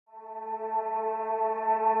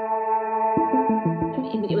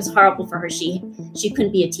mean, it was horrible for her. She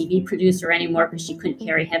couldn't be a TV producer anymore because she couldn't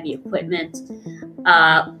carry heavy equipment.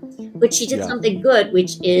 But she did something good,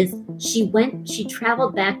 which is she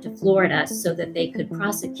traveled back to Florida so that they could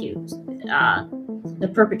prosecute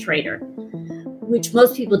the perpetrator, which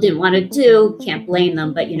most people didn't want to do. Can't blame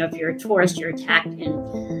them. But, if you're a tourist, you're attacked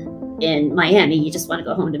in Miami, you just want to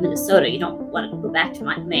go home to Minnesota. You don't want to go back to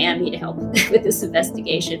Miami to help with this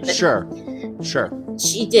investigation. But Sure.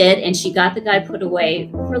 She did, and she got the guy put away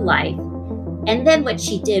for life. And then what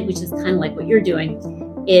she did, which is kind of like what you're doing,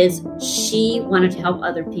 is she wanted to help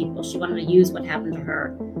other people. She wanted to use what happened to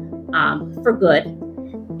her for good.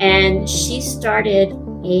 And she started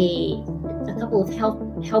a couple of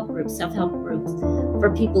help groups, self-help groups,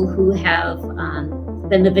 for people who have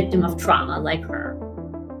been the victim of trauma like her.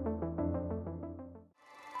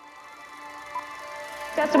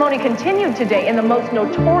 Testimony continued today in the most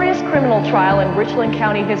notorious criminal trial in Richland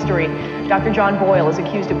County history. Dr. John Boyle is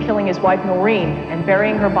accused of killing his wife Noreen and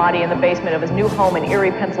burying her body in the basement of his new home in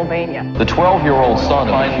Erie, Pennsylvania. The 12-year-old son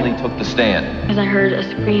finally took the stand. As I heard a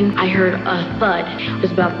scream, I heard a thud. It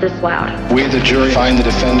was about this loud. We, the jury, find the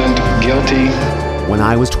defendant guilty. When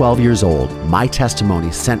I was 12 years old, my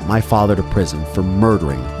testimony sent my father to prison for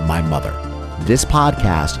murdering my mother. This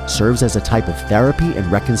podcast serves as a type of therapy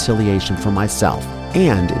and reconciliation for myself,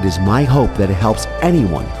 and it is my hope that it helps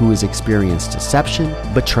anyone who has experienced deception,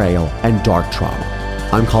 betrayal, and dark trauma.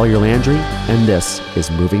 I'm Collier Landry, and this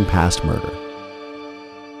is Moving Past Murder.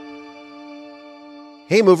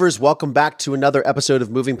 Hey movers, welcome back to another episode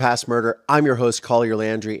of Moving Past Murder. I'm your host, Collier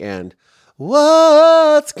Landry, and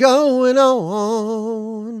what's going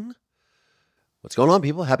on? What's going on,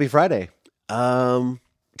 people? Happy Friday.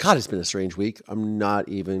 God, it's been a strange week. I'm not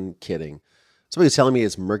even kidding. Somebody's telling me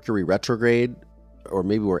it's Mercury retrograde, or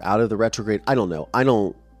maybe we're out of the retrograde. I don't know. I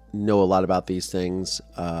don't know a lot about these things.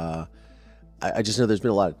 I just know there's been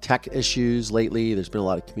a lot of tech issues lately. There's been a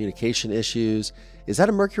lot of communication issues. Is that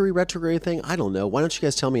a Mercury retrograde thing? I don't know. Why don't you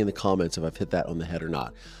guys tell me in the comments if I've hit that on the head or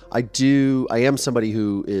not? I am somebody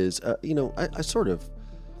who is, I sort of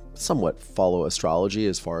somewhat follow astrology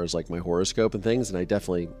as far as like my horoscope and things. And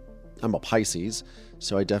I'm a Pisces.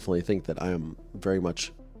 So I definitely think that I am very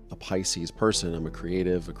much a Pisces person. I'm a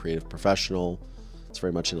creative professional. It's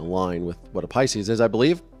very much in line with what a Pisces is, I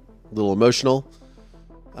believe. A little emotional.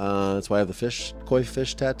 That's why I have the koi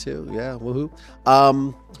fish tattoo. Yeah, woohoo.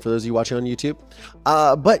 For those of you watching on YouTube.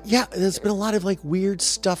 But yeah, there's been a lot of like weird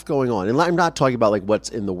stuff going on. And I'm not talking about like what's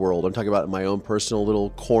in the world. I'm talking about my own personal little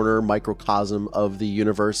corner, microcosm of the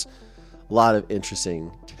universe. A lot of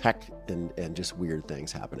interesting tech and just weird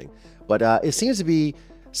things happening. But it seems to be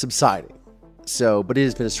subsiding. But it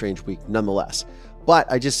has been a strange week nonetheless. But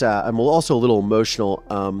I'm also a little emotional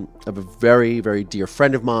of a very, very dear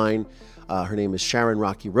friend of mine. Her name is Sharon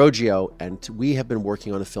Rocky Roggio, and we have been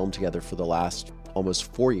working on a film together for the last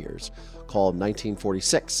almost 4 years called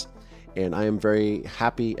 1946. And I am very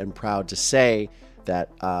happy and proud to say that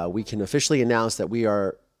we can officially announce that we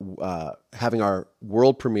are having our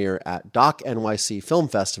world premiere at Doc NYC Film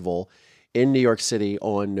Festival in New York City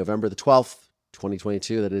on November the 12th,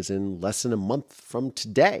 2022. That is in less than a month from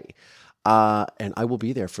today. And I will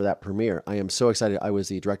be there for that premiere. I am so excited. I was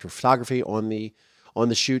the director of photography on the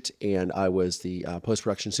shoot, and I was the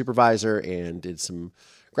post-production supervisor and did some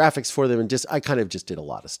graphics for them. And I kind of just did a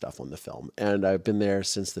lot of stuff on the film. And I've been there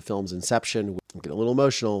since the film's inception. I'm getting a little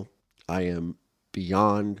emotional. I am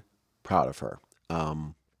beyond proud of her.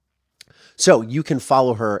 So you can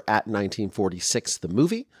follow her at 1946 the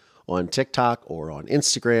movie on TikTok or on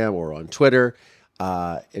Instagram or on Twitter.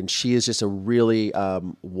 And she is just a really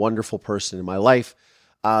wonderful person in my life.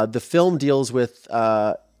 The film deals with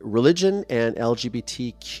religion and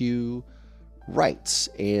LGBTQ rights.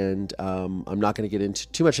 And I'm not going to get into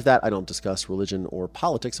too much of that. I don't discuss religion or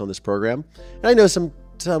politics on this program. And I know some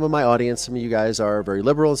of my audience, some of you guys are very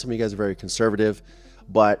liberal and some of you guys are very conservative.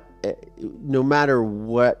 But no matter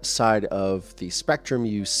what side of the spectrum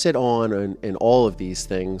you sit on and all of these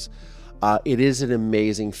things, it is an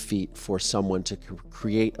amazing feat for someone to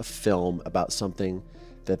create a film about something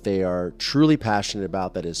that they are truly passionate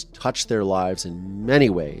about, that has touched their lives in many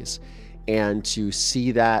ways. And to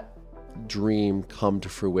see that dream come to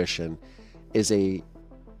fruition is a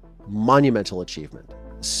monumental achievement.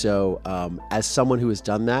 So as someone who has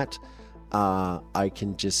done that, I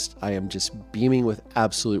am just beaming with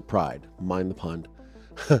absolute pride. Mind the pun.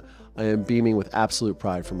 I am beaming with absolute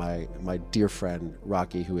pride for my dear friend,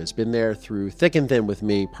 Rocky, who has been there through thick and thin with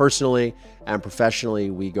me personally and professionally.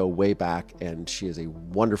 We go way back, and she is a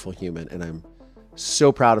wonderful human, and I'm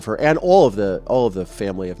so proud of her and all of the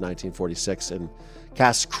family of 1946 and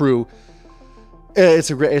cast crew.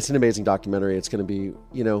 It's an amazing documentary. It's going to be,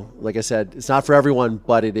 like I said, it's not for everyone,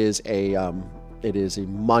 but it is a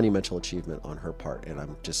monumental achievement on her part, and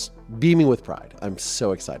I'm just beaming with pride. I'm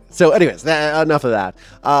so excited. So anyways, enough of that.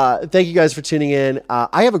 Thank you guys for tuning in.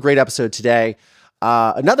 I have a great episode today.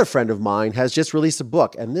 Another friend of mine has just released a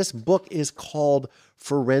book, and this book is called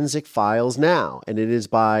Forensic Files Now, and it is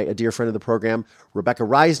by a dear friend of the program, Rebecca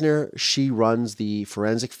Reisner. She runs the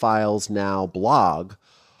Forensic Files Now blog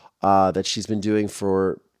that she's been doing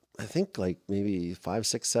for, I think, like maybe 5,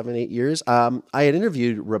 6, 7, 8 years. I had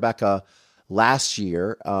interviewed Rebecca last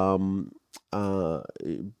year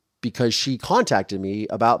because she contacted me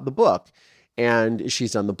about the book, and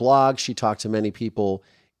she's done the blog. She talked to many people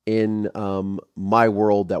in my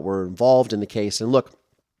world that were involved in the case. And look,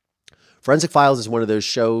 Forensic Files is one of those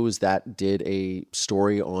shows that did a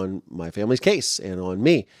story on my family's case and on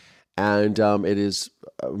me. And it is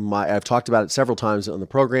I've talked about it several times on the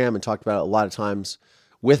program and talked about it a lot of times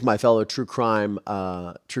with my fellow true crime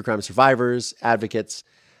survivors, advocates.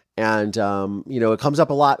 And, it comes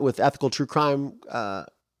up a lot with ethical true crime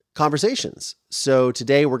conversations. So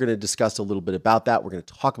today we're going to discuss a little bit about that. We're going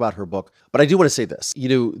to talk about her book. But I do want to say this.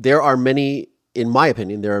 There are many, in my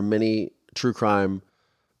opinion, true crime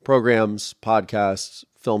programs, podcasts,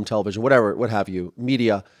 film, television, whatever, what have you,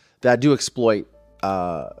 media that do exploit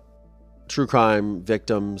true crime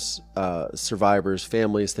victims, survivors,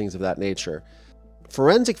 families, things of that nature.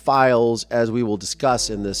 Forensic Files, as we will discuss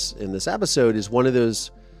in this episode, is one of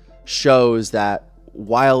those shows that,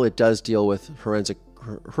 while it does deal with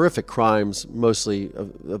horrific crimes, mostly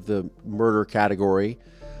of the murder category,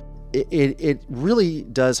 it really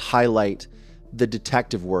does highlight the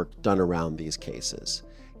detective work done around these cases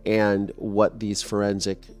and what these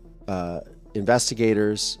forensic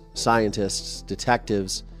investigators, scientists,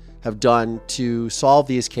 detectives have done to solve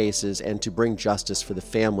these cases and to bring justice for the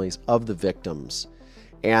families of the victims.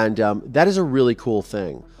 And that is a really cool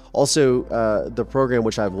thing. Also, the program,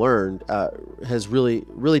 which I've learned, has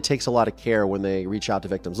really takes a lot of care when they reach out to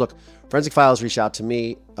victims. Look, Forensic Files reached out to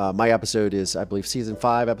me. My episode is, I believe, season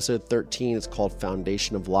 5, episode 13. It's called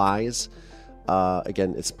Foundation of Lies.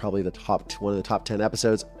 Again, it's probably one of the top 10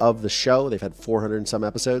 episodes of the show. They've had 400 and some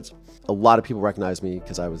episodes. A lot of people recognize me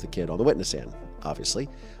because I was the kid on the witness stand, obviously.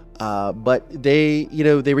 But they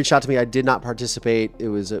reached out to me. I did not participate.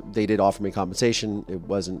 They did offer me compensation. It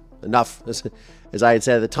wasn't enough, as I had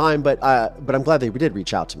said at the time, but I'm glad they did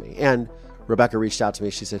reach out to me. And Rebecca reached out to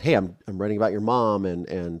me. She said, "Hey, I'm writing about your mom,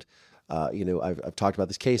 and I've talked about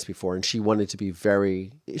this case before." And she wanted to be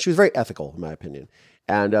she was very ethical, in my opinion.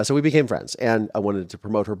 And so we became friends. And I wanted to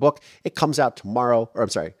promote her book. It comes out tomorrow, or I'm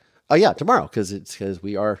sorry. Oh yeah, tomorrow, because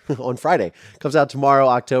we are on Friday. It comes out tomorrow,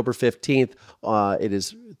 October 15th. It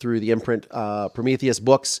is through the imprint Prometheus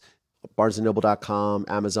Books, BarnesandNoble.com,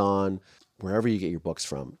 Amazon, wherever you get your books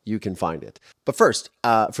from, you can find it. But first,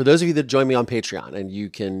 for those of you that join me on Patreon, and you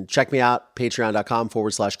can check me out,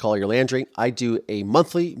 patreon.com/CallYourLandry. I do a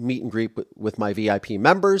monthly meet and greet with my VIP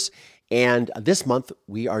members. And this month,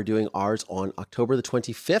 we are doing ours on October the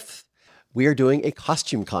 25th. We are doing a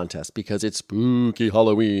costume contest because it's spooky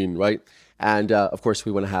Halloween, right? And of course,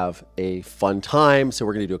 we want to have a fun time. So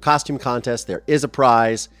we're going to do a costume contest. There is a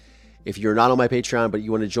prize. If you're not on my Patreon, but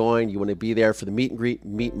you want to join, you want to be there for the meet and greet,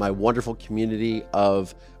 meet my wonderful community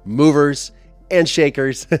of movers and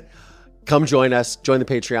shakers, come join us. Join the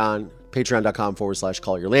Patreon,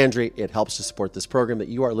 patreon.com/CallYourLandry. It helps to support this program that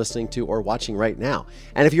you are listening to or watching right now.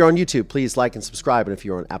 And if you're on YouTube, please like and subscribe. And if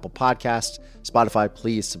you're on Apple Podcasts, Spotify,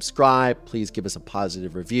 please subscribe. Please give us a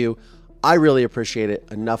positive review. I really appreciate it.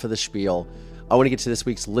 Enough of the spiel. I want to get to this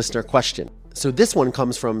week's listener question. So this one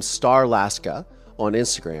comes from Star Laska on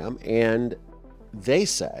Instagram, and they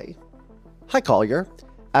say, "Hi, Collier.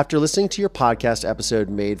 After listening to your podcast episode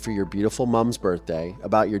made for your beautiful mom's birthday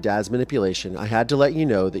about your dad's manipulation, I had to let you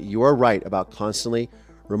know that you are right about constantly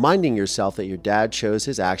reminding yourself that your dad chose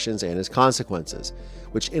his actions and his consequences,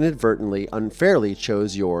 which inadvertently, unfairly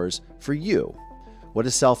chose yours for you. What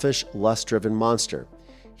a selfish, lust-driven monster.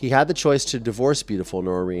 He had the choice to divorce beautiful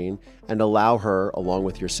Noreen and allow her, along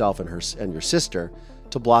with yourself and your sister,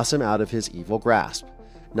 to blossom out of his evil grasp.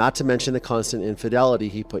 Not to mention the constant infidelity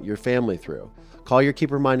he put your family through. Collier,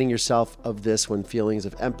 keep reminding yourself of this when feelings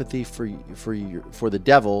of empathy for the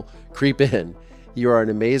devil creep in. You are an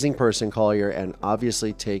amazing person, Collier, and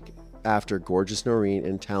obviously take after gorgeous Noreen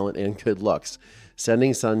in talent and good looks.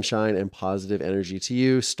 Sending sunshine and positive energy to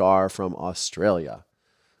you, Star from Australia."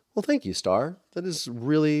 Well, thank you, Star. That is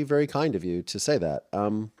really very kind of you to say that.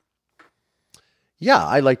 Yeah,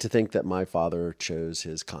 I like to think that my father chose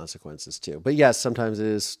his consequences too. But yes, sometimes it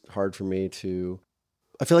is hard for me to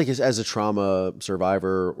I feel like as a trauma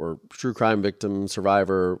survivor or true crime victim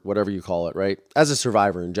survivor, whatever you call it, right? As a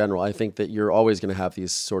survivor in general, I think that you're always going to have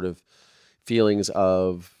these sort of feelings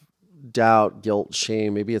of doubt, guilt,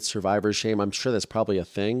 shame. Maybe it's survivor shame. I'm sure that's probably a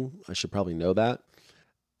thing. I should probably know that.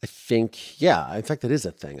 I think, yeah, in fact, that is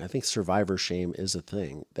a thing. I think survivor shame is a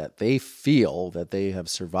thing, that they feel that they have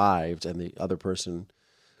survived and the other person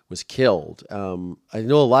was killed. I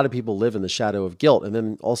know a lot of people live in the shadow of guilt, and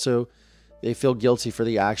then also they feel guilty for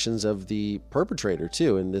the actions of the perpetrator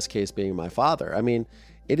too, in this case being my father. I mean,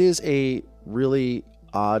 it is a really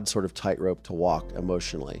odd sort of tightrope to walk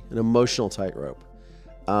emotionally, an emotional tightrope,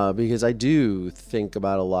 because I do think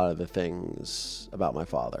about a lot of the things about my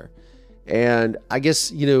father. And I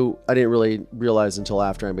guess, you know, I didn't really realize until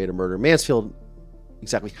after I made a murder in Mansfield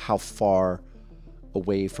exactly how far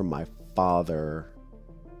away from my father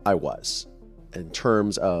I was in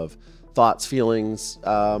terms of thoughts, feelings,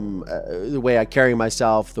 the way I carry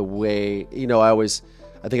myself, the way, you know, I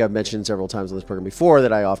think I've mentioned several times on this program before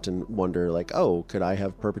that I often wonder, like, oh, could I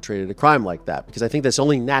have perpetrated a crime like that? Because I think that's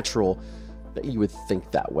only natural that you would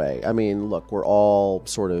think that way. I mean, look, we're all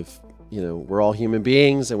sort of, you know, we're all human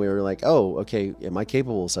beings, and we were like, oh, okay, am I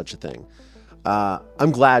capable of such a thing?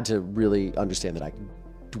 I'm glad to really understand that I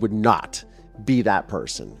would not be that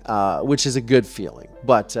person, which is a good feeling.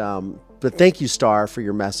 But thank you, Star, for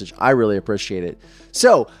your message. I really appreciate it.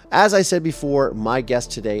 So, as I said before, my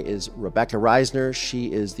guest today is Rebecca Reisner.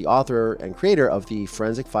 She is the author and creator of the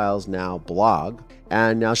Forensic Files Now blog,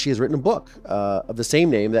 and now she has written a book of the same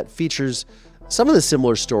name that features some of the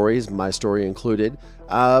similar stories, my story included,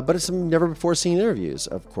 but it's some never-before-seen interviews,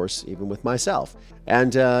 of course, even with myself.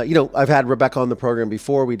 And, you know, I've had Rebecca on the program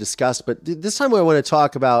before, we discussed, but this time I want to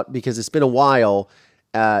talk about, because it's been a while,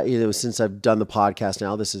 you know, since I've done the podcast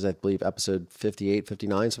now. This is, I believe, episode 58,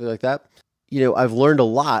 59, something like that. You know, I've learned a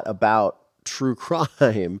lot about true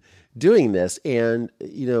crime doing this. And,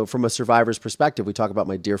 you know, from a survivor's perspective, we talk about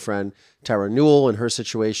my dear friend, Tara Newell, and her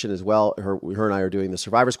situation as well. Her and I are doing the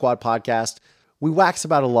Survivor Squad podcast. We wax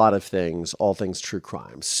about a lot of things, all things true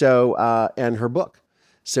crime. So, and her book.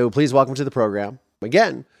 So please welcome to the program,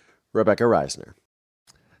 again, Rebecca Reisner.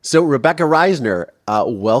 So Rebecca Reisner,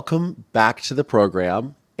 welcome back to the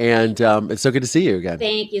program. And it's so good to see you again.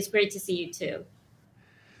 Thank you. It's great to see you too.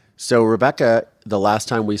 So Rebecca, the last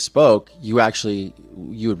time we spoke, you had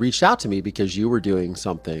reached out to me because you were doing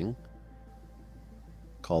something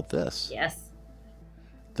called this. Yes.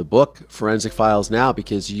 The book, Forensic Files Now,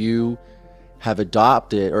 because you have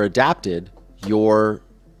adapted your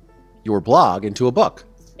blog into a book.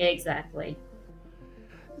 Exactly.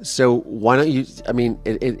 So why don't you, I mean,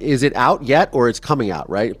 is it out yet, or it's coming out,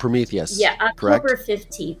 right? Prometheus. Yeah, correct? October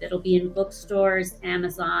 15th. It'll be in bookstores,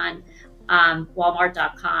 Amazon,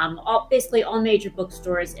 Walmart.com, basically all major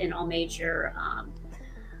bookstores and all major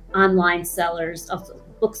online sellers. Also,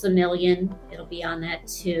 Books A Million, it'll be on that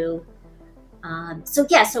too.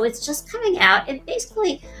 So it's just coming out, and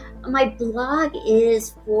basically my blog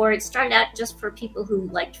it started out just for people who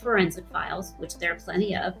liked forensic files, which there are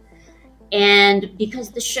plenty of. And because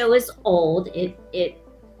the show is old,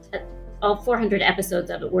 all 400 episodes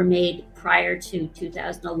of it were made prior to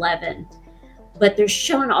 2011, but they're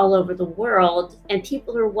shown all over the world, and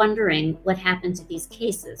people are wondering what happened to these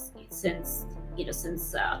cases since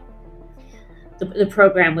the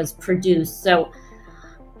program was produced. So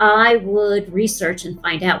I would research and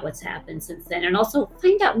find out what's happened since then, and also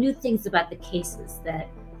find out new things about the cases that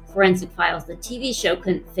Forensic Files, the TV show,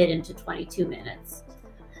 couldn't fit into 22 minutes.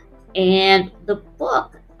 And the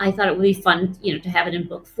book, I thought it would be fun, to have it in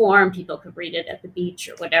book form. People could read it at the beach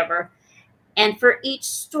or whatever. And for each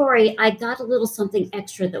story, I got a little something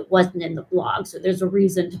extra that wasn't in the blog. So there's a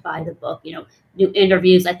reason to buy the book, new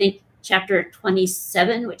interviews. I think chapter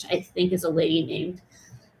 27, which I think is a lady named,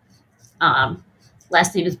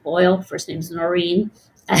 last name is Boyle, first name is Noreen.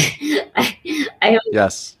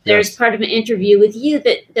 Yes. There's part of an interview with you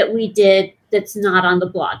that we did that's not on the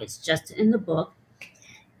blog. It's just in the book.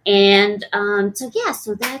 And so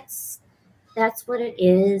that's what it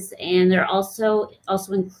is. And there also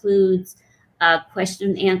includes a question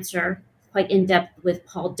and answer, quite in depth, with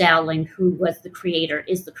Paul Dowling, who is the creator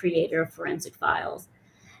of Forensic Files,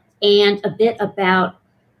 and a bit about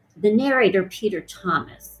the narrator, Peter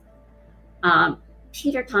Thomas.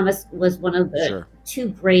 Peter Thomas was one of the two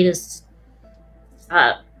greatest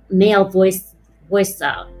male voice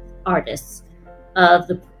artists of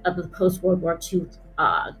the post World War II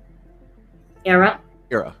era.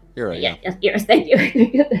 Yeah. Yes, thank you.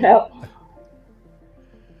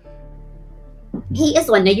 He is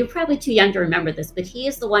the one. Now, you're probably too young to remember this, but he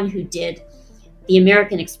is the one who did the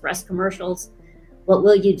American Express commercials. What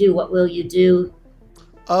will you do? What will you do?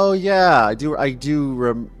 Oh yeah, I do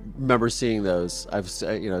remember seeing those. I've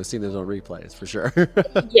seen those on replays for sure.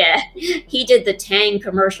 Yeah, he did the Tang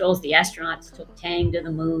commercials. The astronauts took Tang to the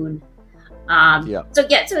moon. Yeah. So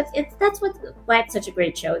yeah, so it's that's why it's such a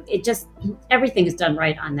great show. It just everything is done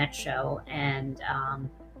right on that show, and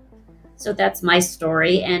so that's my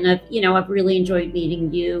story. And I've really enjoyed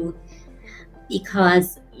meeting you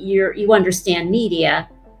because you understand media,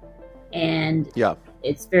 and Yeah.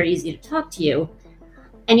 it's very easy to talk to you.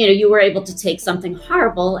 And you were able to take something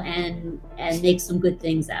horrible and make some good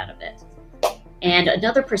things out of it. And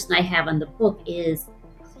another person I have on the book is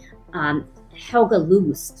Helga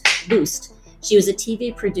Lust. She was a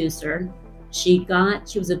TV producer. She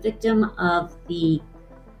was a victim of the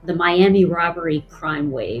Miami robbery crime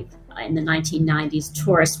wave in the 1990s.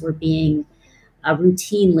 Tourists were being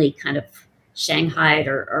routinely kind of shanghaied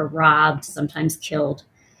or robbed, sometimes killed.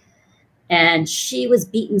 And she was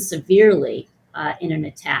beaten severely in an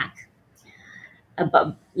attack.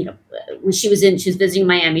 When she was visiting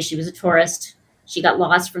Miami, she was a tourist. She got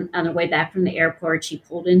lost on her way back from the airport. She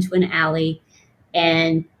pulled into an alley,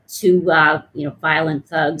 and two violent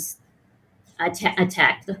thugs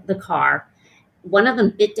attacked the car. One of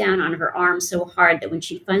them bit down on her arm so hard that when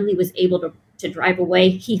she finally was able to drive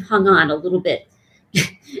away, he hung on a little bit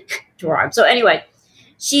to her arm. So anyway,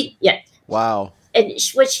 Wow. And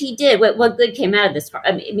what she did, what good came out of this?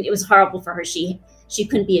 I mean, it was horrible for her. She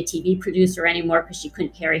couldn't be a TV producer anymore because she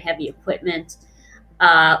couldn't carry heavy equipment.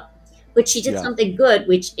 But she did something good,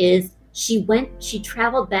 which is she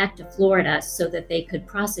traveled back to Florida so that they could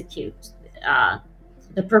prosecute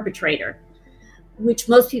the perpetrator, which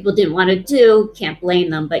most people didn't want to do. Can't blame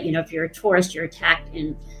them. But if you're a tourist, you're attacked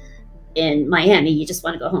in Miami, you just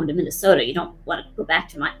want to go home to Minnesota. You don't want to go back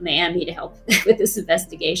to Miami to help with this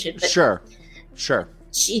investigation. But Sure.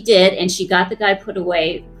 she did, and she got the guy put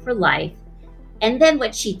away for life. And then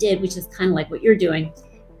what she did, which is kind of like what you're doing,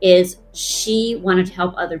 is she wanted to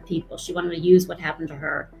help other people. She wanted to use what happened to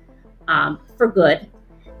her for good.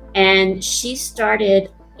 And she started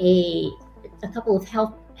a couple of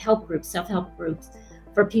help groups, self-help groups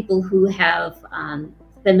for people who have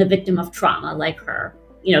been the victim of trauma like her.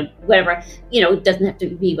 Whatever, it doesn't have to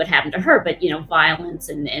be what happened to her, but, violence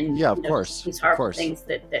and of course, these horrible things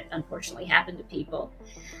that unfortunately happen to people.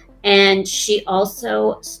 And she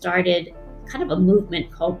also started kind of a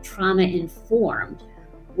movement called Trauma Informed,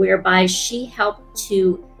 whereby she helped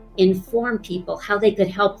to inform people how they could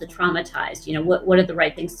help the traumatized, what are the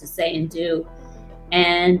right things to say and do.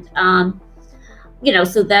 And,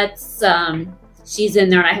 so that's, she's in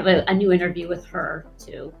there, and I have a new interview with her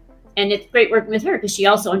too. And it's great working with her because she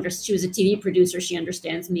was a TV producer. She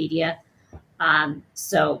understands media.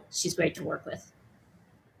 So she's great to work with.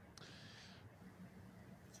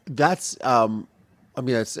 That's,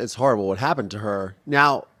 it's horrible what happened to her.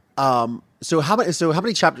 Now, so how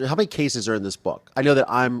many cases are in this book? I know that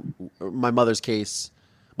my mother's case,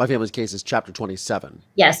 my family's case is chapter 27.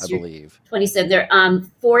 Yes, I believe 27. There are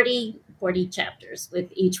 40 chapters with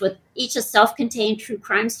each a self-contained true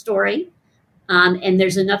crime story. And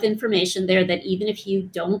there's enough information there that even if you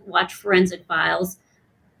don't watch Forensic Files,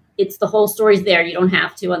 it's the whole story's there. You don't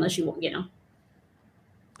have to unless you want,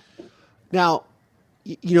 Now,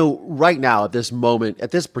 right now at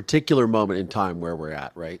this particular moment in time where we're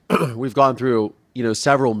at, right? We've gone through,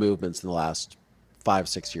 several movements in the last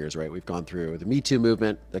 5-6 years, right? We've gone through the Me Too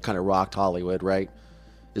movement that kind of rocked Hollywood, right?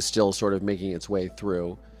 Is still sort of making its way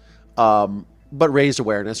through. But raised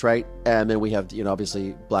awareness, right? And then we have,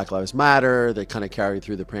 obviously Black Lives Matter that kind of carried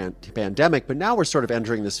through the pandemic. But now we're sort of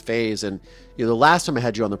entering this phase. And, the last time I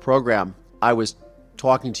had you on the program, I was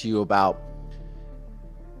talking to you about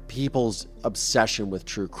people's obsession with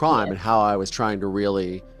true crime and how I was trying to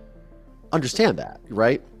really understand that,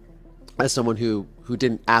 right? As someone who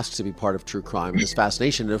didn't ask to be part of true crime, this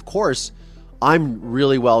fascination. And of course, I'm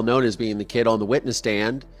really well known as being the kid on the witness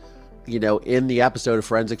stand, in the episode of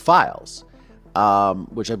Forensic Files.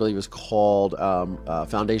 Which I believe is called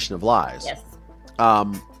Foundation of Lies. Yes.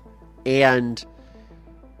 And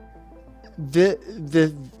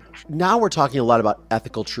now we're talking a lot about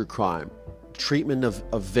ethical true crime, treatment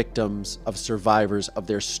of victims, of survivors, of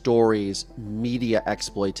their stories, media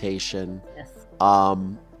exploitation,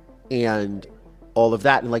 and all of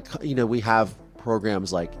that. And we have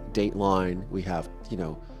programs like Dateline. We have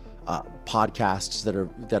podcasts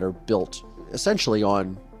that are built essentially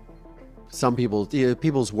on some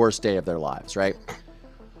people's worst day of their lives, right?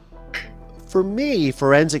 For me,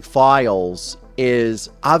 Forensic Files is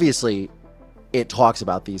obviously, it talks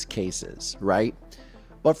about these cases, right?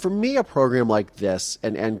 But for me, a program like this,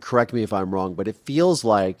 and correct me if I'm wrong, but it feels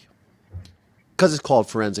like, because it's called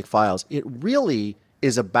Forensic Files, it really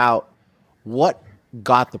is about what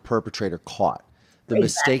got the perpetrator caught, the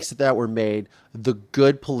mistakes that were made, the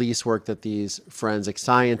good police work that these forensic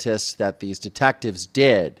scientists, that these detectives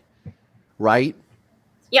did, right?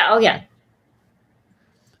 Yeah. Oh, yeah.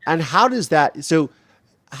 And how does that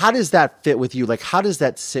fit with you? Like, how does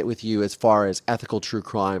that sit with you as far as ethical true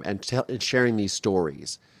crime and sharing these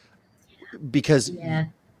stories? Because yeah,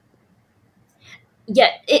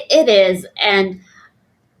 it is. And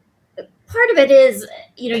part of it is,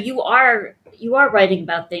 you are writing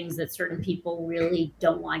about things that certain people really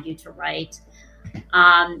don't want you to write.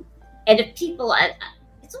 And if people,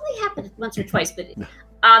 it's only happened once or twice, but,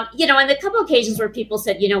 and the couple occasions where people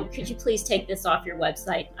said, could you please take this off your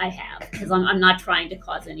website? I have, because I'm not trying to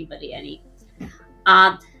cause anybody any.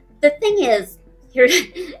 The thing is,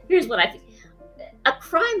 here's what I think. A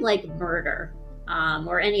crime like murder,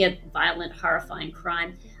 or any violent, horrifying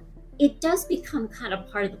crime, it does become kind of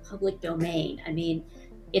part of the public domain. I mean,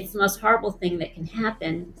 it's the most horrible thing that can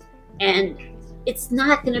happen, and it's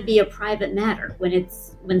not going to be a private matter.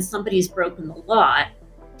 When somebody's broken the law,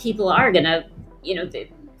 people are going to,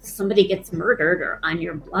 somebody gets murdered or on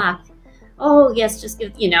your block. Oh yes, just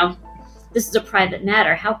give, this is a private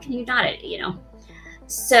matter. How can you not,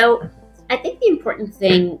 So I think the important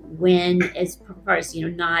thing as far as,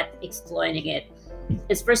 not exploiting it,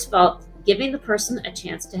 is first of all, giving the person a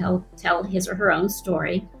chance to tell his or her own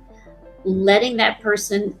story, letting that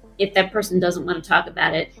person, if that person doesn't want to talk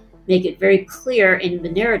about it, make it very clear in the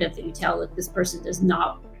narrative that you tell that this person does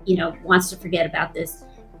not, wants to forget about this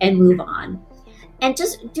and move on. And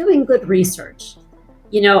just doing good research.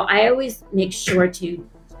 I always make sure I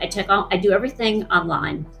do everything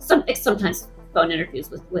online. Sometimes phone interviews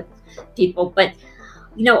with people, but,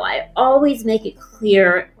 I always make it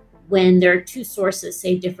clear when there are two sources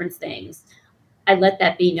say different things. I let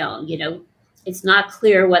that be known. It's not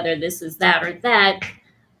clear whether this is that or that,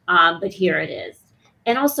 but here it is.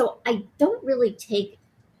 And also, I don't really take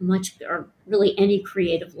much or really any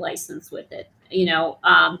creative license with it.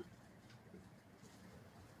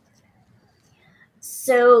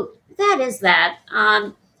 So that is that.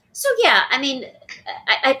 So yeah, I mean,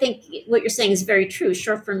 I think what you're saying is very true.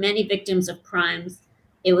 Sure, for many victims of crimes,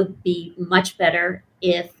 it would be much better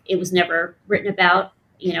if it was never written about,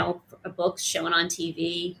 a book shown on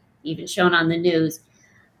TV, even shown on the news.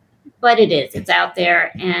 But it's out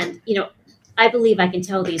there. And, I believe I can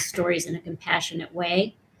tell these stories in a compassionate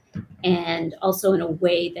way, and also in a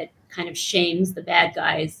way that kind of shames the bad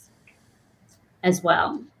guys as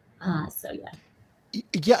well. So yeah.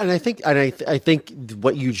 Yeah, and I think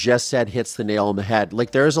what you just said hits the nail on the head.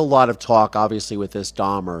 Like, there's a lot of talk, obviously, with this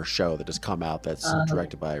Dahmer show that has come out that's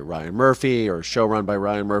directed by Ryan Murphy, or show run by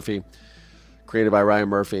Ryan Murphy, created by Ryan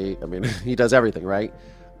Murphy. I mean, he does everything, right?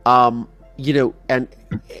 And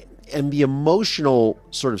the emotional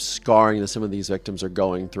sort of scarring that some of these victims are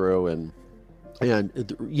going through, and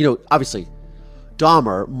obviously,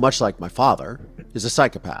 Dahmer, much like my father, is a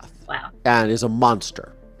psychopath. Wow. And is a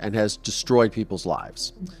monster, and has destroyed people's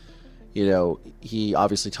lives. He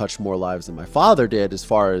obviously touched more lives than my father did as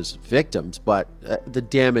far as victims, but the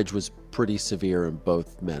damage was pretty severe in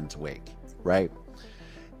both men's wake, right?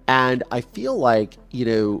 And I feel like,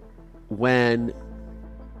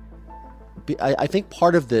 I think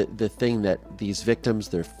part of the thing that these victims,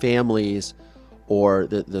 their families, or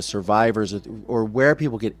the survivors, or where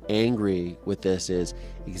people get angry with this is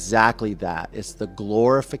exactly that. It's the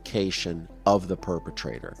glorification of the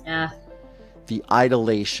perpetrator. Yeah. The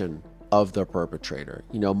idolation of the perpetrator.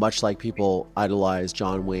 Much like people idolize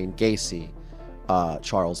John Wayne Gacy,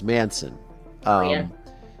 Charles Manson.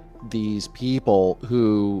 These people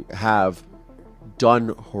who have done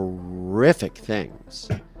horrific things.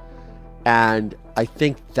 And I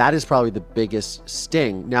think that is probably the biggest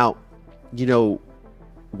sting. Now,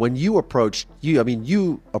 when you approached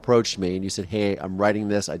me and you said, hey, I'm writing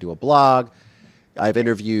this. I do a blog. I've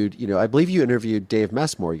interviewed, I believe you interviewed Dave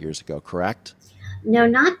Messmore years ago, correct? No,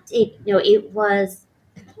 not Dave. No, it was,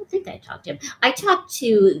 I don't think I talked to him. I talked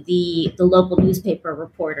to the local newspaper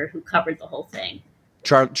reporter who covered the whole thing.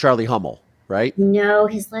 Charlie Hummel, right? No,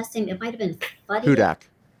 his last name, it might have been Fuddy. Hudak.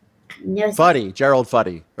 No, Fuddy, Gerald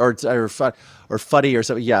Fuddy, or Fuddy or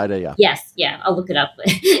something. Yeah. Yes, yeah, I'll look it up.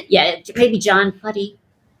 Yeah, maybe John Fuddy.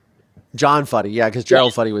 John Fuddy, yeah, because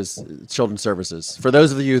Gerald Fuddy was Children's Services. For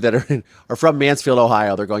those of you that are from Mansfield,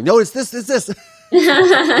 Ohio, they're going, no, it's this.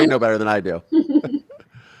 They know better than I do.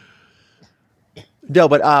 No,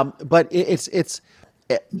 but it's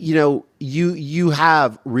you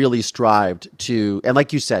have really strived to, and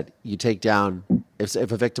like you said, you take down if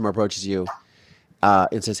a victim approaches you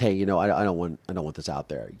and says, hey, I don't want this out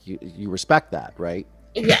there. You respect that, right?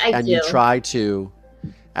 Yeah, I do. And you try to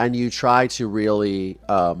and you try to really,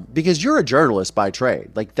 because you're a journalist by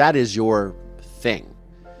trade, like that is your thing.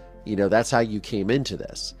 You know, that's how you came into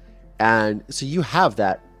this. And so you have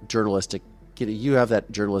that journalistic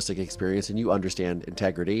experience, and you understand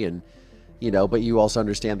integrity, and, you know, but you also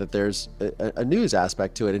understand that there's a news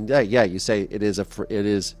aspect to it. And yeah, you say it is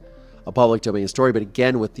a public domain story. But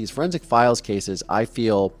again, with these forensic files cases, I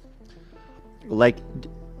feel like,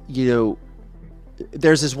 you know,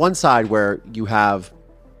 there's this one side where you have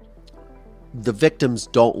the victims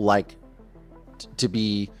don't like to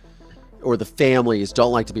be, or the families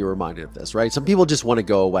don't like to be reminded of this, right? Some people just want to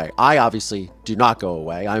go away. I obviously do not go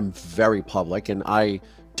away. I'm very public, and I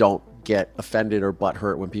don't get offended or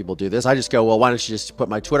butthurt when people do this. I just go, well, why don't you just put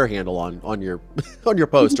my Twitter handle on your on your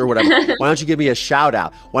post or whatever? Why don't you give me a shout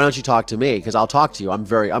out? Why don't you talk to me? Because I'll talk to you. I'm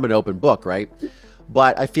an open book, right?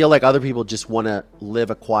 But I feel like other people just want to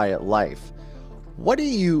live a quiet life. How do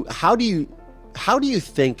you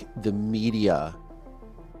think the media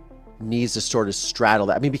needs to sort of straddle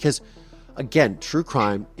that? I mean, because again, true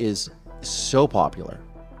crime is so popular,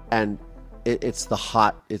 and it's the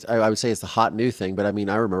hot. I would say it's the hot new thing. But I mean,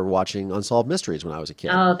 I remember watching Unsolved Mysteries when I was a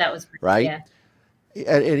kid. Oh, that was right. Yeah.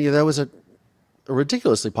 And that was a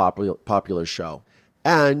ridiculously popular show,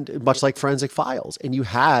 and much like Forensic Files. And you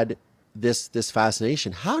had this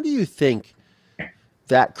fascination. How do you think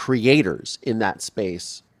that creators in that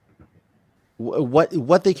space,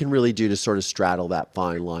 what they can really do to sort of straddle that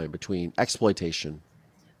fine line between exploitation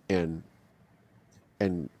and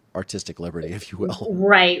artistic liberty, if you will?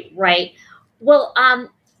 Right. Well,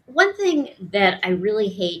 one thing that I really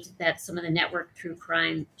hate that some of the network true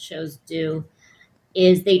crime shows do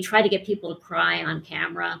is they try to get people to cry on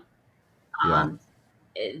camera.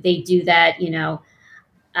 They do that,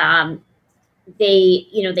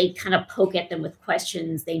 they kind of poke at them with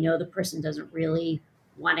questions they know the person doesn't really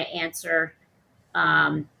want to answer.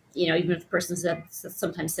 Even if the person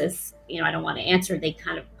sometimes says, I don't want to answer, they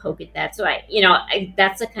kind of poke at that. So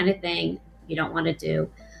that's the kind of thing you don't want to do.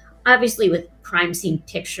 Obviously, with crime scene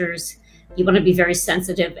pictures, you want to be very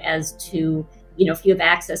sensitive as to, if you have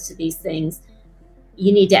access to these things,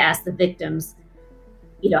 you need to ask the victims,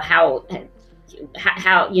 how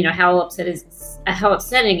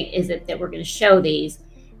upsetting is it that we're going to show these.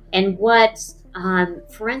 And what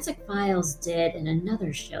Forensic Files did in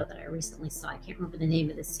another show that I recently saw, I can't remember the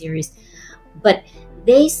name of the series, but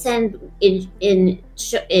they send in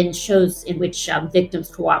shows in which victims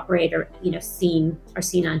cooperate or are seen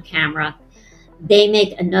on camera, they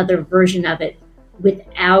make another version of it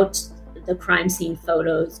without the crime scene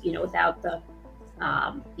photos, without the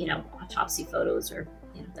autopsy photos or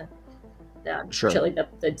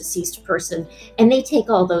the deceased person, and they take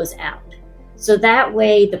all those out. So that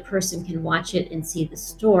way the person can watch it and see the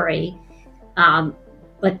story,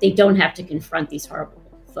 but they don't have to confront these horrible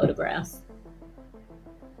photographs.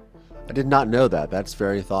 I did not know that. That's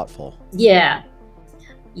very thoughtful. Yeah.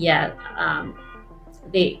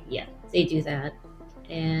 They do that.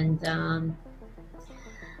 And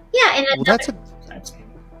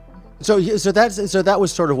so that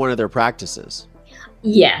was sort of one of their practices.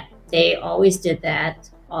 Yeah, they always did that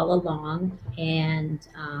all along. And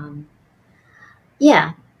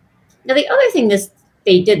now the other thing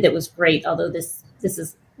they did that was great, although this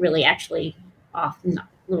is really actually often a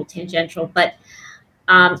little tangential, but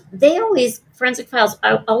Forensic Files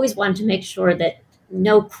always wanted to make sure that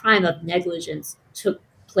no crime of negligence took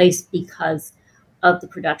place because of the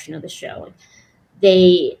production of the show.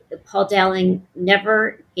 Paul Dowling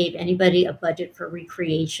never gave anybody a budget for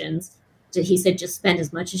recreations. He said, just spend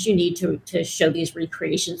as much as you need to show these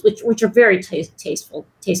recreations, which are very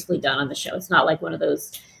tastefully done on the show. It's not like one of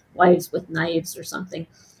those wives with knives or something.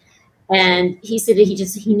 And he said that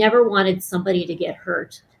he never wanted somebody to get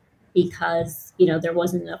hurt because, there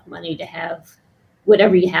wasn't enough money to have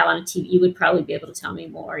whatever you have on a TV. You would probably be able to tell me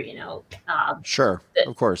more, Sure,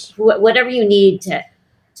 of course. Whatever you need to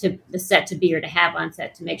the set to be or to have on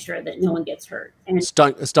set to make sure that no one gets hurt. And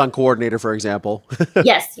stunt coordinator, for example.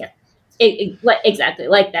 Yes. Exactly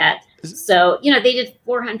like that. So, they did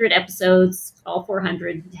 400 episodes. All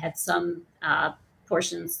 400 had some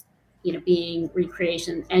portions, being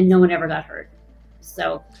recreation, and no one ever got hurt.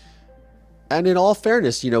 So. And in all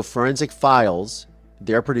fairness, Forensic Files,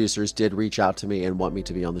 their producers did reach out to me and want me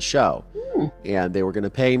to be on the show. And they were going to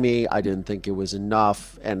pay me. I didn't think it was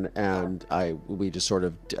enough. And we just sort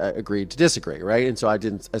of agreed to disagree. Right. And so I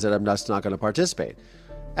said, I'm just not going to participate.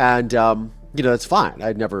 And, that's fine.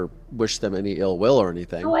 I'd never wished them any ill will or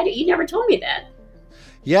anything. Oh, you never told me that.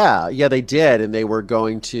 Yeah, they did. And they were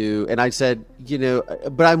going to, and I said,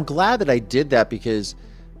 but I'm glad that I did that, because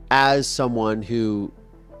as someone who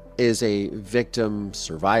is a victim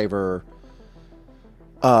survivor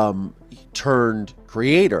turned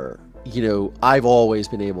creator, I've always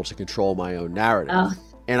been able to control my own narrative.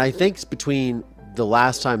 And I think between the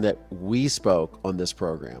last time that we spoke on this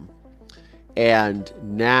program and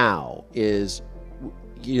now is,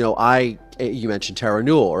 you mentioned Tara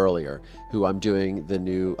Newell earlier, who I'm doing the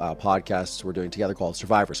new podcast we're doing together called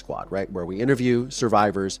Survivor Squad, right? Where we interview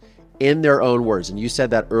survivors in their own words. And you said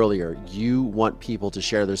that earlier, you want people to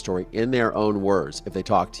share their story in their own words if they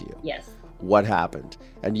talk to you. Yes. What happened?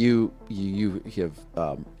 And you've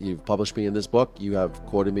published me in this book. You have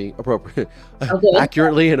quoted me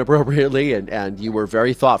accurately and appropriately, and you were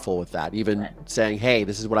very thoughtful with that. Even saying, "Hey,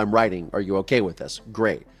 this is what I'm writing. Are you okay with this?"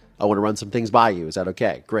 Great. I want to run some things by you. Is that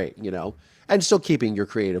okay? Great. And still keeping your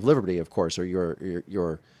creative liberty, of course, or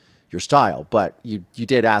your style. But you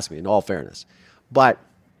did ask me, in all fairness. But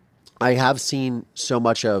I have seen so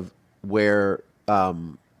much of where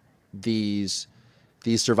these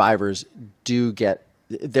survivors do get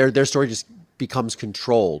their story just becomes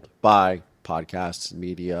controlled by podcasts,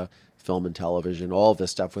 media, film and television, all of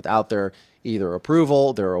this stuff without their either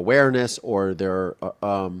approval, their awareness, or their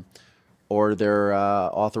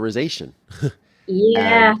authorization.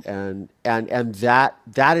 Yeah. and that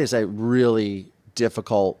is a really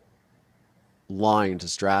difficult line to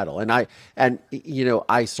straddle. And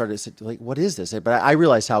I started to say, like, what is this? But I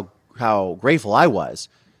realized how grateful I was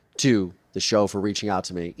to the show for reaching out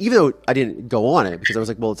to me, even though I didn't go on it because I was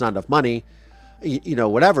like, well, it's not enough money,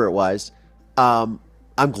 whatever it was. I'm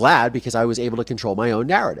glad because I was able to control my own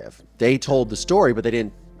narrative. They told the story, but they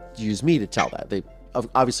didn't use me to tell that. They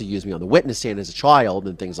obviously used me on the witness stand as a child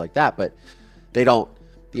and things like that, but they don't.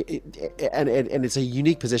 And it's a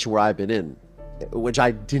unique position where I've been in, which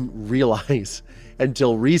I didn't realize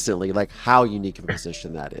until recently, like how unique of a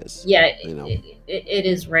position that is. Yeah, it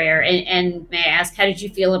is rare. And may I ask, how did you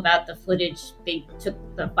feel about the footage? They took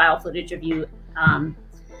the file footage of you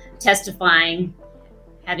testifying.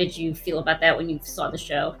 How did you feel about that when you saw the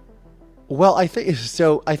show? Well, I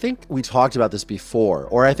think we talked about this before,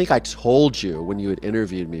 or I think I told you when you had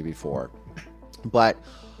interviewed me before, but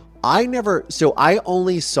I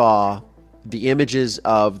only saw the images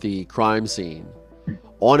of the crime scene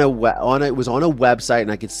it was on a website,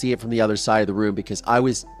 and I could see it from the other side of the room because I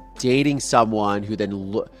was dating someone who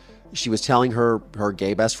then she was telling her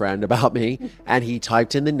gay best friend about me, and he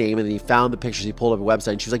typed in the name and then he found the pictures. He pulled up a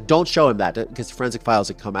website and she was like, "Don't show him that," because Forensic Files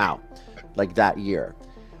had come out like that year.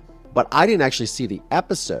 But I didn't actually see the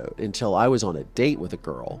episode until I was on a date with a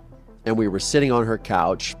girl, and we were sitting on her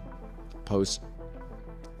couch, post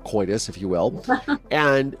coitus, if you will,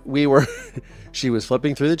 and she was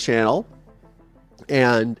flipping through the channel.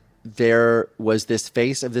 And there was this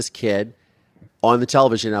face of this kid on the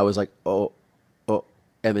television. I was like, oh.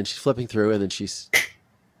 And then she's flipping through, and then she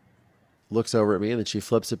looks over at me, and then she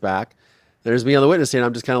flips it back. There's me on the witness stand.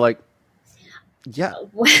 I'm just kind of like, yeah,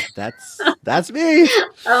 that's me.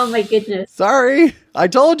 Oh my goodness. Sorry, I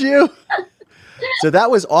told you. So that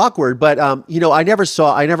was awkward. But, I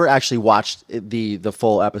never actually watched the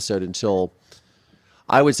full episode until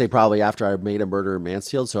I would say probably after I made a Murder in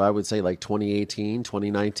Mansfield. So I would say like 2018,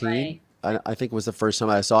 2019. Right. I think was the first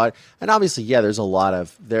time I saw it. And obviously, yeah, there's a lot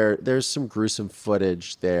of there's some gruesome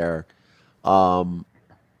footage there.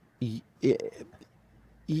 It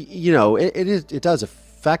does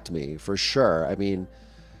affect me for sure. I mean,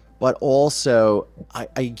 but also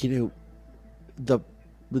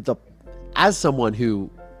as someone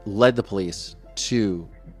who led the police to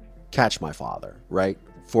catch my father, right,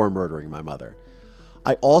 for murdering my mother,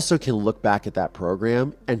 I also can look back at that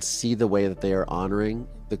program and see the way that they are honoring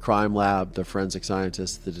the crime lab, the forensic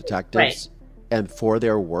scientists, the detectives, right, and for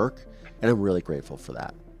their work. And I'm really grateful for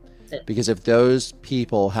that. Because if those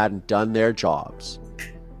people hadn't done their jobs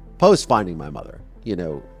post finding my mother,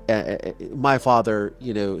 my father,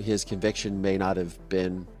 his conviction may not have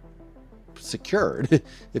been secured,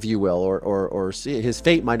 if you will, or his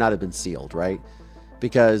fate might not have been sealed, right?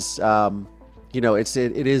 Because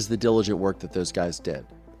it is the diligent work that those guys did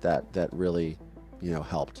that really,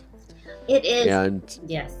 helped. It is. And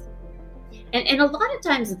yes. And a lot of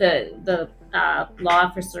times the law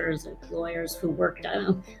officers and lawyers who worked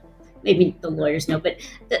on, maybe the lawyers know, but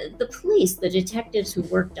the police, the detectives who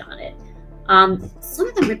worked on it, some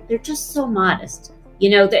of them, they're just so modest.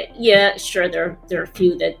 That, sure, there are a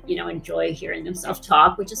few that, enjoy hearing themselves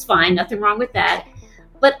talk, which is fine. Nothing wrong with that.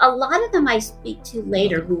 But a lot of them I speak to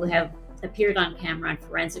later who have appeared on camera on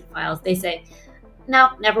Forensic Files, they say, no,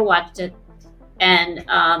 never watched it. And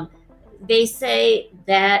they say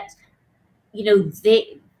that,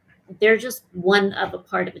 they're just one of a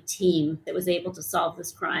part of a team that was able to solve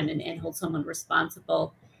this crime and hold someone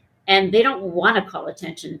responsible. and they don't want to call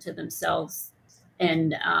attention to themselves.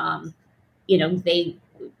 And, you know, the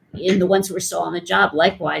ones who are still on the job,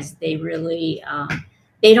 likewise, they really,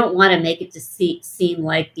 they don't want to make it to seem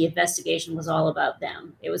like the investigation was all about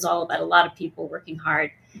them. It was all about a lot of people working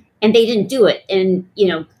hard, and they didn't do it. And, you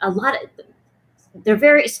know,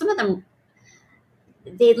 some of them,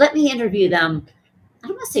 they let me interview them, I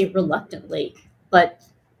don't want to say reluctantly, but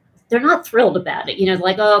they're not thrilled about it. You know,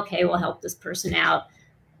 like, oh, okay, we'll help this person out.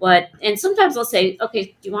 And sometimes I'll say, okay,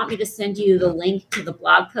 do you want me to send you the link to the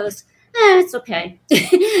blog post? It's okay.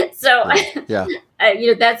 So, yeah. You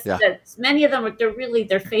know, that's many of them,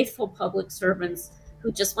 they're faithful public servants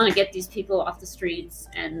who just want to get these people off the streets.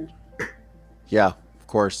 And yeah, of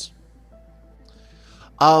course.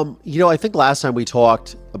 You know, I think last time we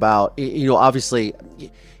talked about, you know, obviously,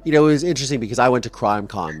 you know, it was interesting because I went to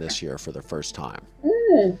CrimeCon this year for the first time,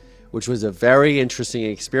 which was a very interesting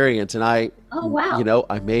experience. And oh, wow. You know,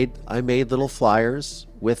 I made little flyers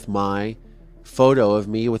with my photo of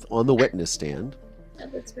me on the witness stand. Oh,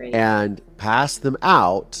 that's great. And passed them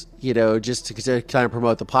out, you know, just to kind of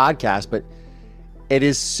promote the podcast. But it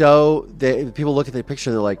is so that people look at the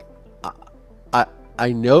picture and they're like,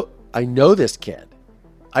 I know this kid.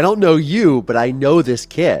 I don't know you, but I know this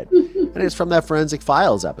kid. And it's from that Forensic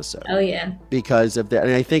Files episode. Oh, yeah. Because of that.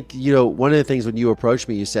 And I think, you know, one of the things when you approached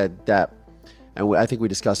me, you said that, and I think we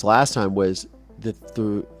discussed last time, was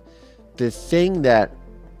the thing that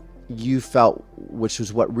you felt, which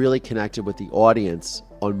was what really connected with the audience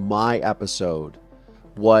on my episode,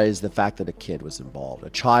 was the fact that a kid was involved. A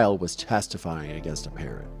child was testifying against a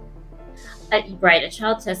parent. Right, a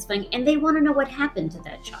child testifying, and they want to know what happened to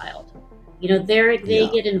that child. You know, they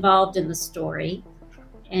get involved in the story,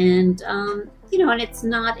 and you know, and it's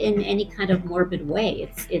not in any kind of morbid way.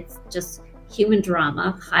 It's just human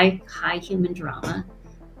drama, high human drama,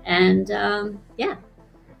 and yeah,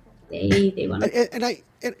 they want to.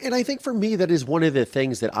 And I think for me, that is one of the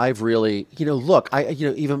things that I've really, you know, look, you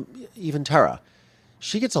know, even Tara,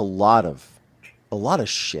 she gets a lot of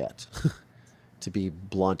shit, to be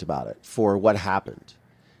blunt about it, for what happened.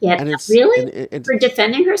 Yeah, and it's really for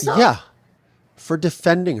defending herself. Yeah, for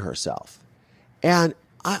defending herself. And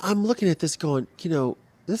I'm looking at this going, you know,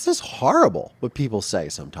 this is horrible what people say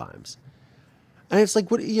sometimes. And it's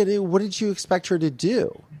like, what did you expect her to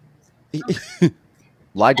do?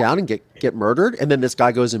 Lie down and get murdered? And then this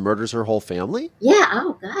guy goes and murders her whole family? Yeah,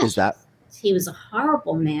 oh gosh. Is that? He was a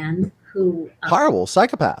horrible man who... horrible,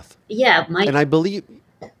 psychopath. Yeah. And I believe...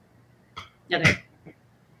 Okay.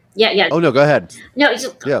 Yeah. Oh, no, go ahead. No, he's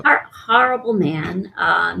a horrible man.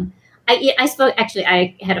 I spoke, actually,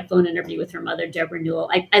 I had a phone interview with her mother, Deborah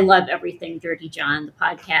Newell. I love everything Dirty John, the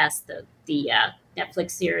podcast, the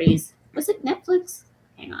Netflix series. Was it Netflix?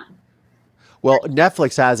 Hang on. Well,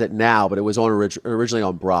 Netflix has it now, but it was on originally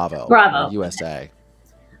on Bravo. USA.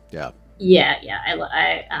 Yeah. Yeah.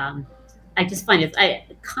 I just find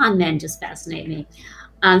con men just fascinate me.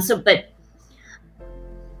 But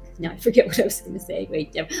no, I forget what I was going to say.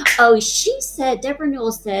 Wait, Deborah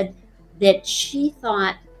Newell said that she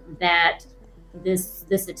thought that this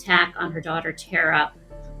attack on her daughter Tara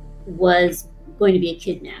was going to be a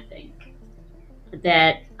kidnapping.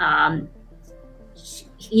 That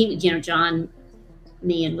John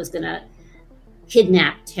Meehan was going to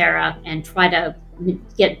kidnap Tara and try to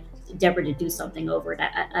get Deborah to do something over it.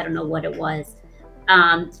 I don't know what it was.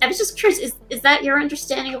 I was just curious, is that your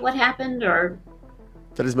understanding of what happened, or?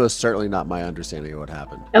 That is most certainly not my understanding of what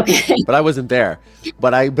happened. Okay. But I wasn't there.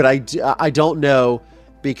 But I don't know,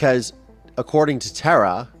 because according to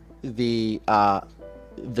Tara, the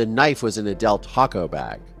knife was in a Del Taco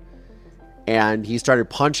bag. And he started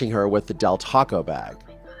punching her with the Del Taco bag.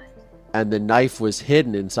 And the knife was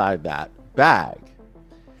hidden inside that bag.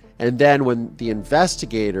 And then when the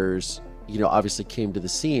investigators, obviously came to the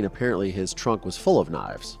scene, apparently his trunk was full of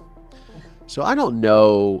knives. So I don't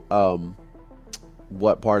know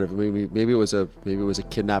what part of it. Maybe it was a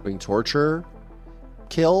kidnapping, torture,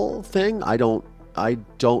 kill thing. I don't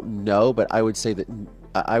know, but I would say that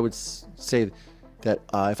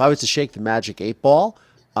if I was to shake the magic 8-ball,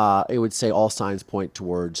 it would say all signs point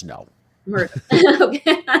towards no. Murder.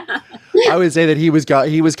 Okay. I would say that he was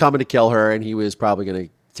coming to kill her, and he was probably going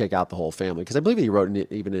to take out the whole family, because I believe he wrote it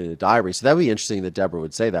even in a diary. So that would be interesting that Deborah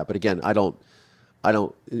would say that. But again, I don't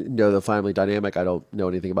know the family dynamic. I don't know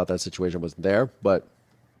anything about that situation. I wasn't there, but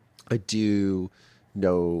I do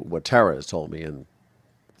know what Tara has told me, and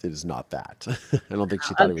it is not that. I don't think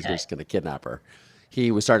she thought he was just going to kidnap her.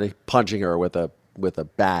 He started punching her with a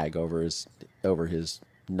bag over his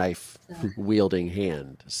knife wielding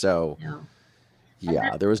hand. So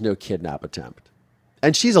yeah, there was no kidnap attempt.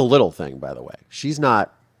 And she's a little thing, by the way. She's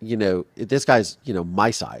not you know, this guy's, you know, my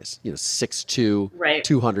size, you know, 6'2", Right.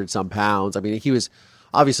 200 some pounds. I mean, he was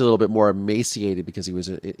obviously a little bit more emaciated because he was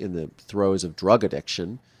in the throes of drug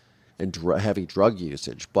addiction and heavy drug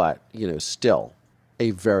usage, but, you know, still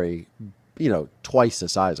a very, you know, twice the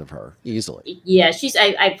size of her easily. Yeah,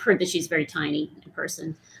 I've heard that she's very tiny in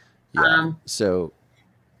person. Yeah. So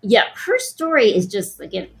yeah, her story is just,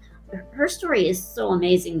 again, her story is so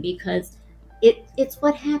amazing because it's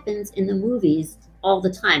what happens in the movies all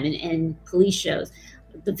the time and police shows.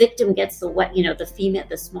 The victim gets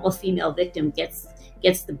the small female victim gets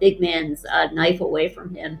the big man's knife away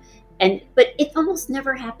from him. But it almost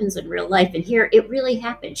never happens in real life. And here it really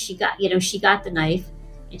happened. She got the knife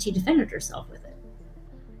and she defended herself with it.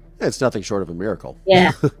 it's nothing short of a miracle.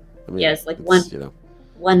 Yeah. I mean, Yeah, it's like one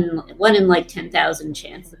in like 10,000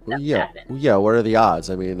 chance that happened. Yeah. What are the odds?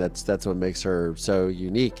 I mean, that's what makes her so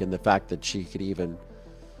unique, and the fact that she could even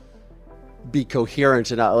be coherent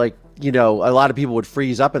and not, like, you know, a lot of people would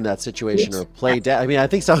freeze up in that situation or play dead. I mean, I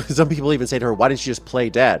think some people even say to her, "Why didn't you just play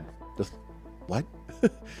dead?" What?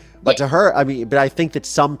 But to her, I mean, but I think that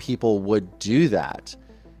some people would do that,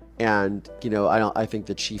 and, you know, I think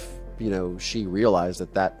that she realized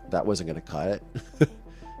that wasn't going to cut it.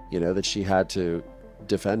 You know, that she had to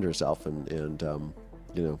defend herself, and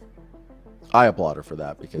you know, I applaud her for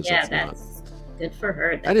that, because that's good for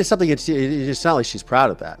her. And it's something, it's not like she's proud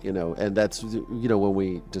of that, you know, and that's, you know, when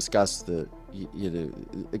we discuss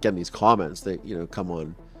again, these comments that, you know, come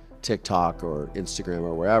on TikTok or Instagram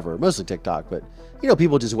or wherever, mostly TikTok, but, you know,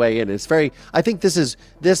 people just weigh in. It's very, I think this,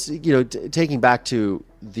 you know, taking back to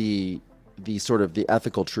the sort of the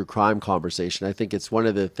ethical true crime conversation, I think it's one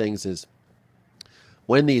of the things is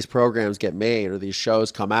when these programs get made or these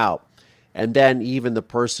shows come out, and then even the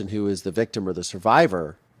person who is the victim or the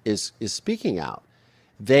survivor is speaking out,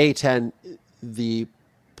 the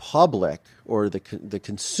public or the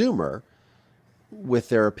consumer with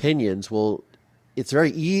their opinions it's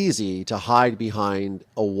very easy to hide behind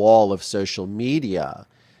a wall of social media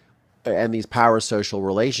and these parasocial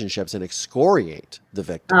relationships and excoriate the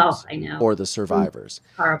victims or the survivors.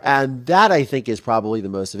 And that, I think, is probably the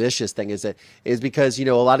most vicious thing, is because, you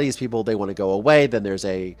know, a lot of these people, they want to go away. Then there is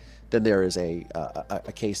a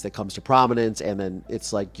case that comes to prominence, and then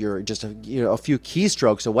it's like you're just a few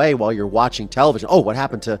keystrokes away while you're watching television. Oh, what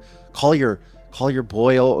happened to Collier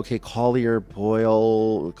Boyle? Okay, Collier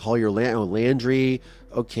Boyle, Landry.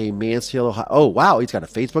 Okay, Mansfield, Ohio. Oh, wow, he's got a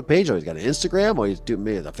Facebook page. Oh, he's got an Instagram. Oh, he's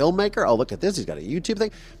a filmmaker. Oh, look at this. He's got a YouTube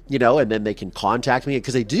thing. You know, and then they can contact me,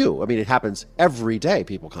 because they do. I mean, it happens every day.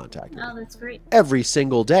 People contact me. Oh, that's great. Every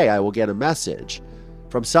single day I will get a message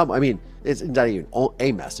from I mean, it's not even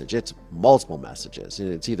a message. It's multiple messages.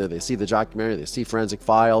 And it's either they see the documentary, they see Forensic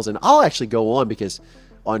Files, and I'll actually go on, because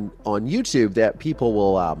on YouTube that people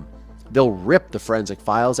will, they'll rip the Forensic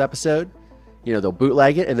Files episode. You know, they'll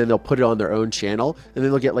bootleg it, and then they'll put it on their own channel, and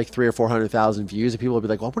then they'll get like 300,000 or 400,000 views, and people will be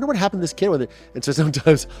like, well, I wonder what happened to this kid. And so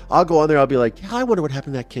sometimes I'll go on there, I'll be like, yeah, I wonder what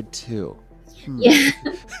happened to that kid too. Yeah.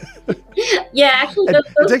 Yeah, actually.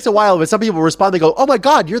 It takes a while, but some people respond, they go, oh my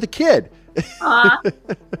God, you're the kid.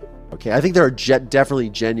 Okay, I think there are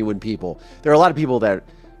definitely genuine people. There are a lot of people that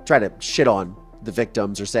try to shit on the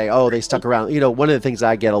victims or say, oh, they stuck around. You know, one of the things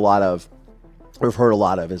I get a lot of, or have heard a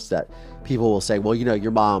lot of, is that people will say, well, you know,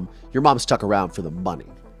 your mom stuck around for the money.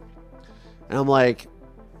 And I'm like,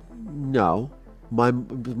 no,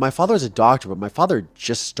 my father's a doctor, but my father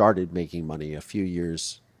just started making money a few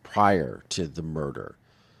years prior to the murder.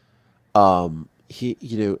 He,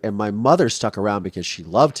 you know, and my mother stuck around because she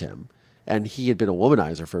loved him, and he had been a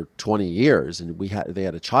womanizer for 20 years, and they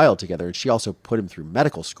had a child together, and she also put him through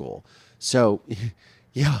medical school. So,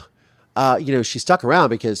 yeah, you know, she stuck around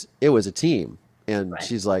because it was a team, and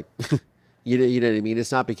she's like, you know what I mean?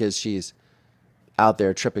 It's not because she's out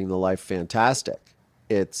there tripping the life fantastic.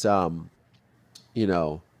 It's, you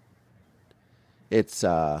know, it's,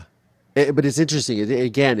 but it's interesting.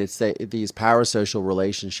 Again, it's these parasocial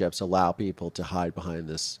relationships allow people to hide behind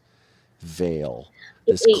this veil,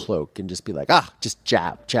 this cloak, and just be like, just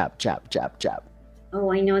jab, jab, jab, jab, jab.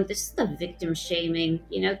 Oh, I know. And this is the victim shaming.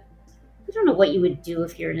 You know, I don't know what you would do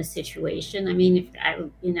if you're in a situation. I mean,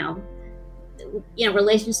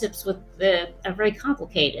 relationships are very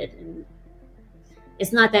complicated, and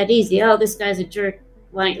it's not that easy. Oh, this guy's a jerk.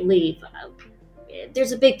 Why don't you leave?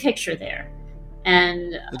 There's a big picture there.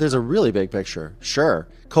 And there's a really big picture. Sure.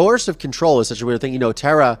 Coercive control is such a weird thing. You know,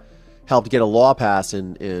 Tara helped get a law passed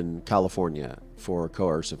in California for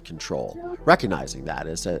coercive control, recognizing that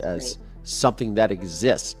as something that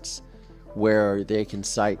exists, where they can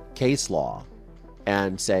cite case law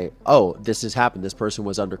and say, oh, this has happened. This person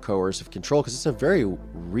was under coercive control, because it's a very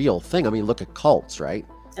real thing. I mean, look at cults, right?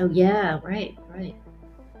 Oh yeah, right, right.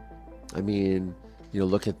 I mean,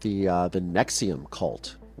 look at the Nexium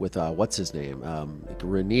cult with what's his name,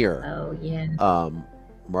 Rainier, Oh yeah.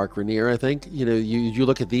 Mark Rainier, I think. You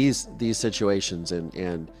look at these situations,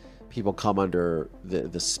 and people come under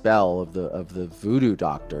the spell of the voodoo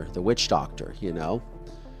doctor, the witch doctor.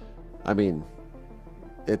 I mean,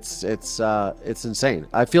 it's insane.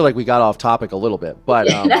 I feel like we got off topic a little bit, but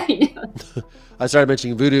I know. I started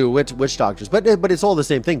mentioning voodoo witch doctors, but it's all the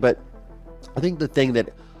same thing. But I think the thing that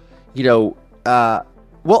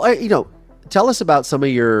tell us about some of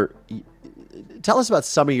your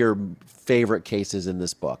favorite cases in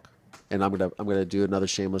this book, and I'm gonna do another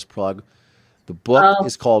shameless plug. The book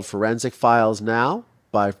is called Forensic Files Now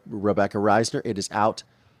by Rebecca Reisner. It is out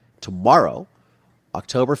tomorrow,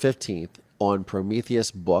 October 15th, on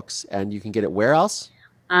Prometheus Books, and you can get it where else?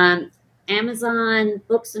 Amazon,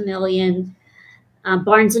 Books A Million,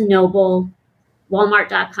 Barnes and Noble,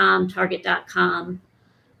 Walmart.com, Target.com.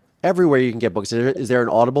 Everywhere you can get books. Is there an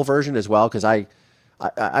Audible version as well? Because I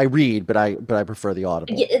read, but I prefer the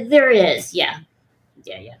Audible. Yeah, there is, yeah.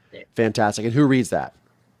 There. Fantastic. And who reads that?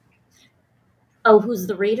 Oh, who's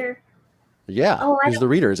the reader? Yeah. Who's the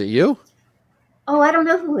reader? Is it you? Oh, I don't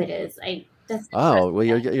know who it is. Well,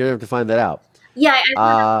 you're gonna have to find that out. Yeah, I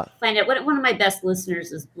want to find out. One of my best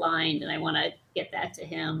listeners is blind, and I want to get that to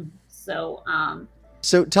him. So,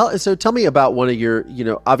 So tell me about one of your,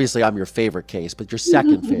 obviously I'm your favorite case, but your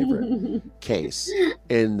second favorite case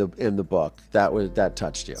in the book that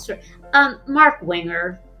touched you. Sure. Mark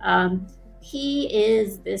Winger. He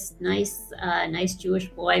is this nice Jewish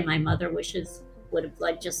boy. My mother wishes would have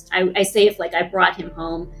I say if I brought him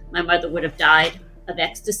home, my mother would have died of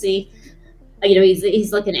ecstasy.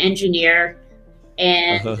 He's like an engineer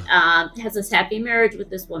and has this happy marriage with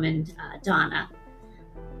this woman, Donna.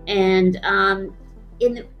 And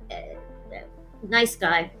nice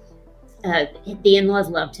guy. The in-laws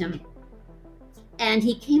loved him. And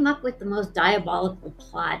he came up with the most diabolical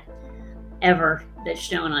plot ever that's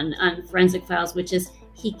shown on Forensic Files, which is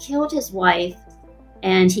he killed his wife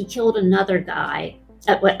and he killed another guy,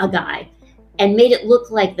 a guy, and made it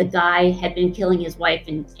look like the guy had been killing his wife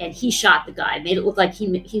and he shot the guy, made it look like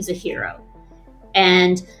he's a hero.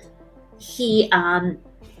 And he,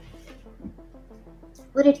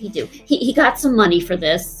 what did he do? He got some money for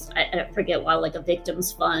this. I forget what, like a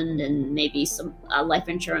victim's fund and maybe some life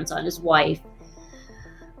insurance on his wife.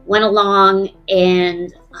 Went along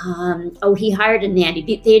and, he hired a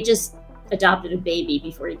nanny. They had just adopted a baby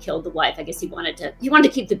before he killed the wife. I guess he wanted to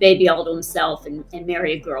keep the baby all to himself and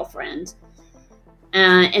marry a girlfriend.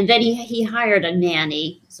 And then he hired a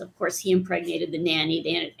nanny. So of course he impregnated the nanny.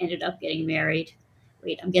 They ended up getting married.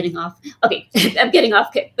 Wait, I'm getting off. Okay, I'm getting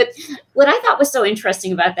off. But what I thought was so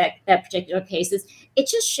interesting about that particular case is it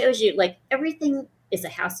just shows you everything is a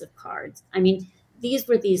house of cards. I mean, these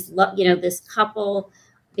were this couple.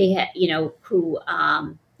 They had, who,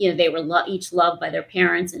 they were each loved by their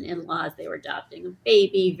parents and in-laws. They were adopting a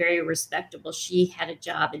baby, very respectable. She had a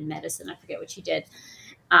job in medicine. I forget what she did.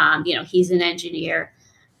 He's an engineer.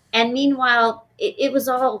 And meanwhile, it was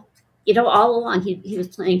all, all along he was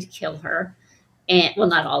planning to kill her. And well,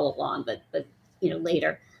 not all along, but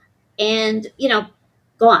later. And,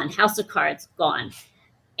 gone, house of cards, gone.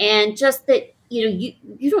 And just that, you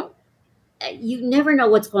never know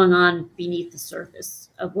what's going on beneath the surface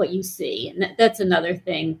of what you see. And that's another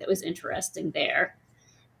thing that was interesting there.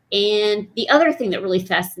 And the other thing that really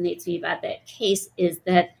fascinates me about that case is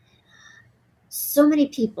that so many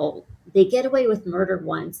people, they get away with murder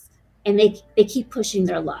once and they keep pushing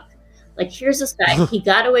their luck. Like, here's this guy, he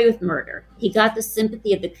got away with murder. He got the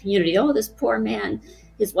sympathy of the community. Oh, this poor man,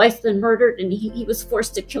 his wife's been murdered and he was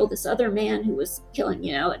forced to kill this other man who was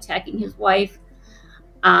attacking his wife.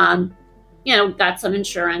 Got some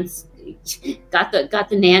insurance, got the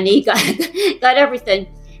nanny, got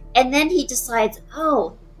everything. And then he decides,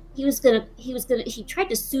 he tried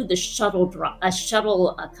to sue the shuttle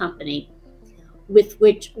company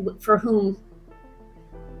for whom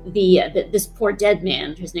this poor dead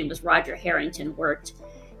man, whose name was Roger Harrington, worked.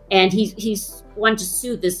 And he's wanted to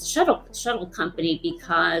sue this shuttle company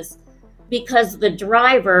because the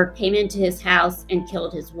driver came into his house and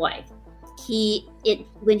killed his wife.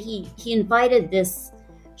 When he invited this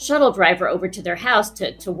shuttle driver over to their house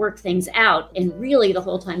to work things out, and really the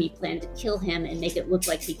whole time he planned to kill him and make it look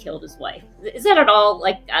like he killed his wife. Is that at all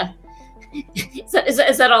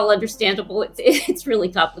is that all understandable? It's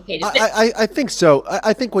really complicated. I think so.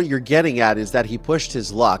 I think what you're getting at is that he pushed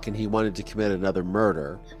his luck and he wanted to commit another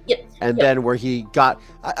murder. Yep. And then where he got,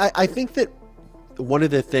 I think that one of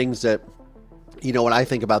the things that you know, when I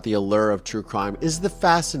think about the allure of true crime is the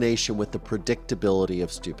fascination with the predictability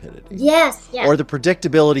of stupidity. Yes, yes. Or the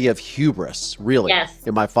predictability of hubris, really, Yes.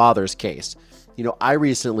 in my father's case. You know, I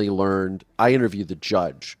recently learned, I interviewed the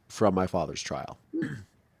judge from my father's trial.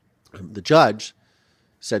 The judge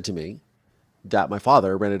said to me that my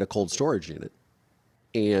father rented a cold storage unit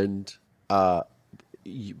and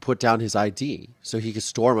put down his ID so he could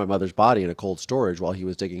store my mother's body in a cold storage while he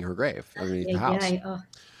was digging her grave underneath the house.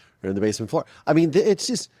 Or in the basement floor. I mean, it's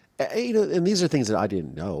just, you know, and these are things that I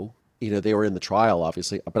didn't know. You know, they were in the trial,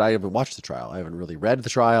 obviously, but I haven't watched the trial. I haven't really read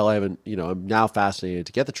the trial. I haven't, you know, I'm now fascinated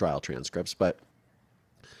to get the trial transcripts. But,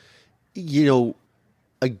 you know,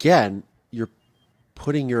 again, you're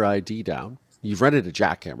putting your ID down. You've rented a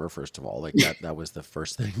jackhammer, first of all. Like that was the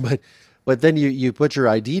first thing. But then you put your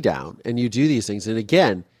ID down and you do these things. And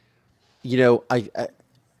again, you know, I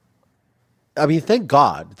mean, thank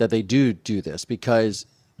God that they do this, because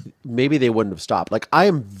maybe they wouldn't have stopped. Like, I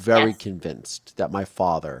am very convinced that my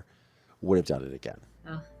father would have done it again.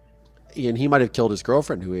 Oh. And he might have killed his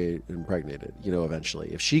girlfriend who he impregnated, you know,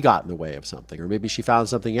 eventually, if she got in the way of something, or maybe she found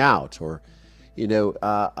something out, or, you know,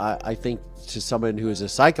 I think to someone who is a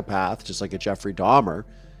psychopath, just like a Jeffrey Dahmer,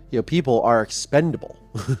 you know, people are expendable.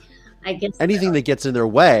 I guess anything that gets in their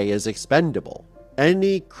way is expendable.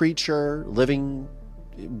 Any creature, living,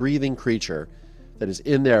 breathing creature that is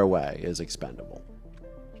in their way is expendable.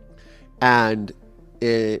 And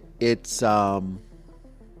it's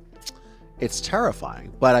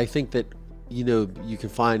terrifying, but I think that, you know, you can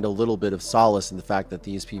find a little bit of solace in the fact that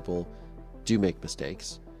these people do make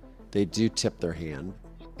mistakes. They do tip their hand,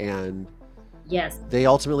 and they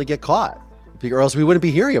ultimately get caught, or else we wouldn't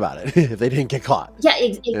be hearing about it if they didn't get caught. Yeah,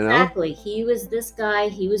 exactly. You know? He was this guy.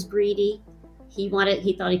 He was greedy. He thought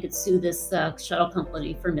he could sue this shuttle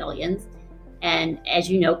company for millions. And as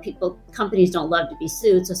you know, companies don't love to be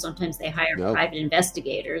sued, so sometimes they hire private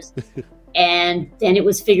investigators. And then it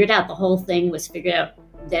was figured out. The whole thing was figured out,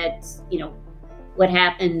 that, you know, what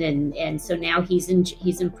happened, and so now he's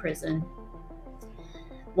in prison.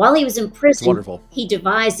 While he was in prison, he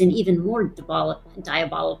devised an even more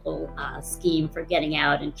diabolical scheme for getting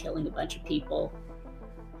out and killing a bunch of people.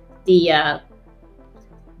 The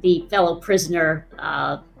fellow prisoner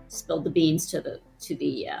spilled the beans to the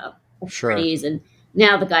authorities, and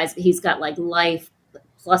now he's got like life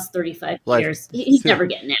plus 35 years. He's never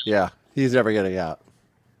getting out. Yeah, he's never getting out.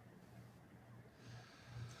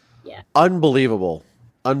 Yeah. Unbelievable.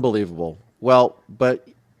 Well, but,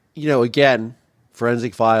 you know, again,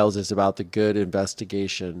 Forensic Files is about the good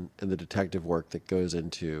investigation and the detective work that goes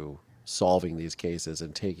into solving these cases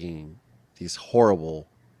and taking these horrible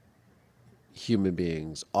human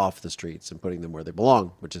beings off the streets and putting them where they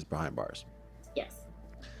belong, which is behind bars. Yes.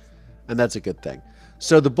 And that's a good thing.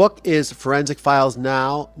 So the book is Forensic Files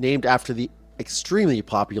Now, named after the extremely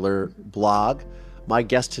popular blog. My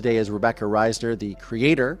guest today is Rebecca Reisner, the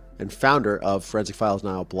creator and founder of Forensic Files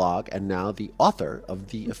Now blog, and now the author of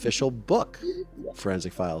the official book,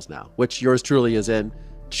 Forensic Files Now, which yours truly is in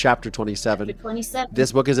chapter 27. Chapter 27.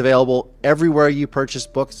 This book is available everywhere you purchase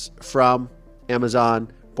books from: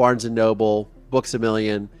 Amazon, Barnes & Noble, Books A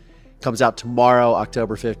Million. Comes out tomorrow,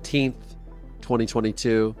 October 15th,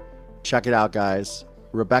 2022. Check it out, guys.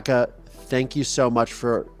 Rebecca, thank you so much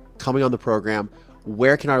for coming on the program.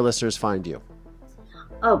 Where can our listeners find you?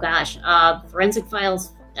 Oh gosh,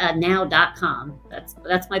 forensicfilesnow.com.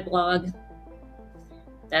 That's my blog.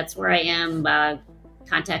 That's where I am.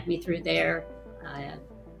 Contact me through there.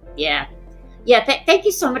 Thank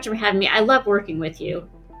you so much for having me. I love working with you.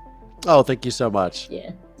 Oh, thank you so much.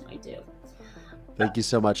 Yeah, I do. Thank you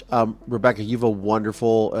so much. Rebecca, you have a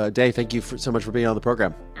wonderful day. Thank you so much for being on the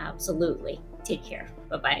program. Absolutely. Take care.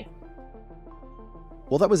 Bye-bye.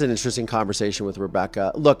 Well, that was an interesting conversation with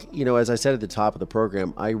Rebecca. Look, you know, as I said at the top of the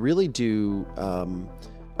program, I really do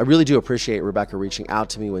appreciate Rebecca reaching out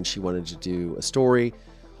to me when she wanted to do a story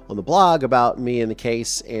on the blog about me and the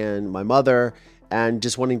case and my mother, and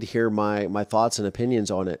just wanting to hear my thoughts and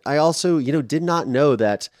opinions on it. I also, you know, did not know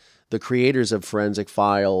that the creators of Forensic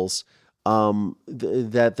Files,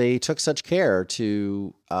 that they took such care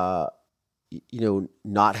to,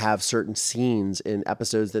 not have certain scenes in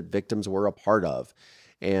episodes that victims were a part of,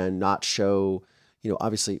 and not show,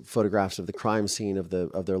 obviously photographs of the crime scene of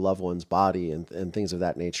their loved one's body and things of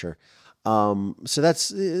that nature. So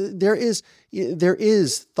there is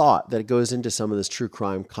thought that goes into some of this true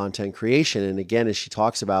crime content creation. And again, as she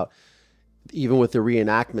talks about, even with the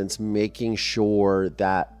reenactments, making sure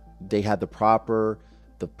that they had the proper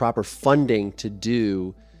funding to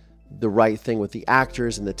do the right thing with the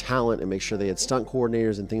actors and the talent and make sure they had stunt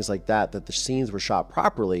coordinators and things like that, that the scenes were shot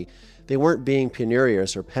properly. They weren't being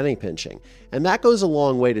penurious or penny pinching. And that goes a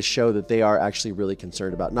long way to show that they are actually really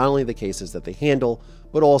concerned about not only the cases that they handle,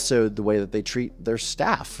 but also the way that they treat their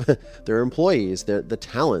staff, their employees, the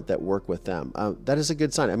talent that work with them. That is a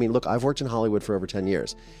good sign. I mean, look, I've worked in Hollywood for over 10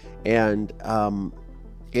 years, and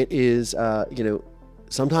it is,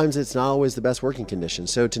 sometimes it's not always the best working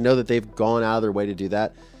conditions. So to know that they've gone out of their way to do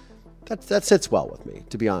that, that sits well with me,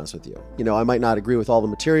 to be honest with you. I might not agree with all the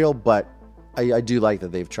material, but I do like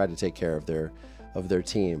that they've tried to take care of their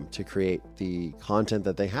team to create the content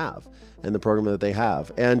that they have and the program that they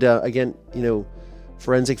have. And again,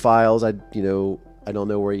 Forensic Files, I don't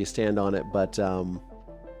know where you stand on it, but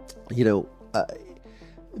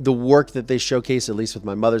the work that they showcase, at least with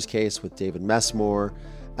my mother's case, with David Messmore,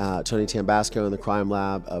 Tony Tambasco in the crime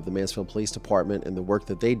lab of the Mansfield Police Department, and the work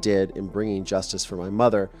that they did in bringing justice for my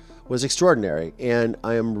mother was extraordinary, and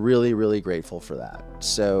I am really, really grateful for that.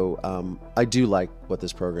 So I do like what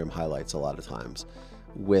this program highlights a lot of times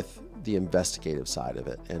with the investigative side of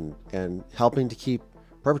it, and helping to keep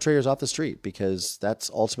perpetrators off the street, because that's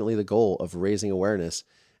ultimately the goal of raising awareness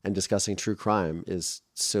and discussing true crime, is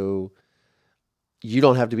so you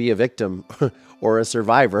don't have to be a victim or a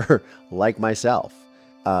survivor like myself.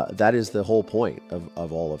 That is the whole point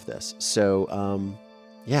of all of this. So,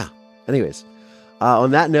 yeah. Anyways,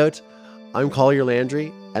 on that note, I'm Collier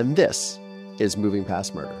Landry, and this is Moving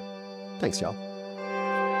Past Murder. Thanks, y'all.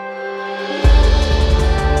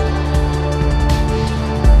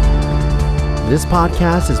 This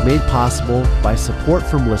podcast is made possible by support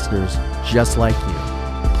from listeners just like you.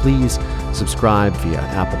 Please subscribe via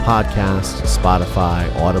Apple Podcasts, Spotify,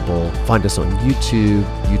 Audible. Find us on YouTube,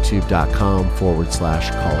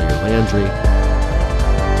 youtube.com/Collier Landry.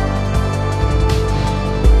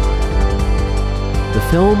 The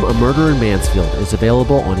film A Murder in Mansfield is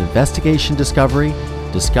available on Investigation Discovery,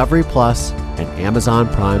 Discovery Plus, and Amazon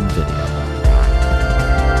Prime Video.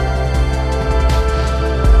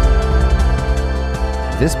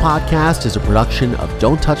 This podcast is a production of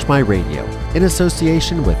Don't Touch My Radio in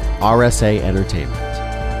association with RSA Entertainment.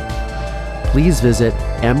 Please visit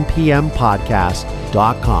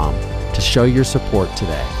mpmpodcast.com to show your support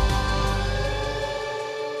today.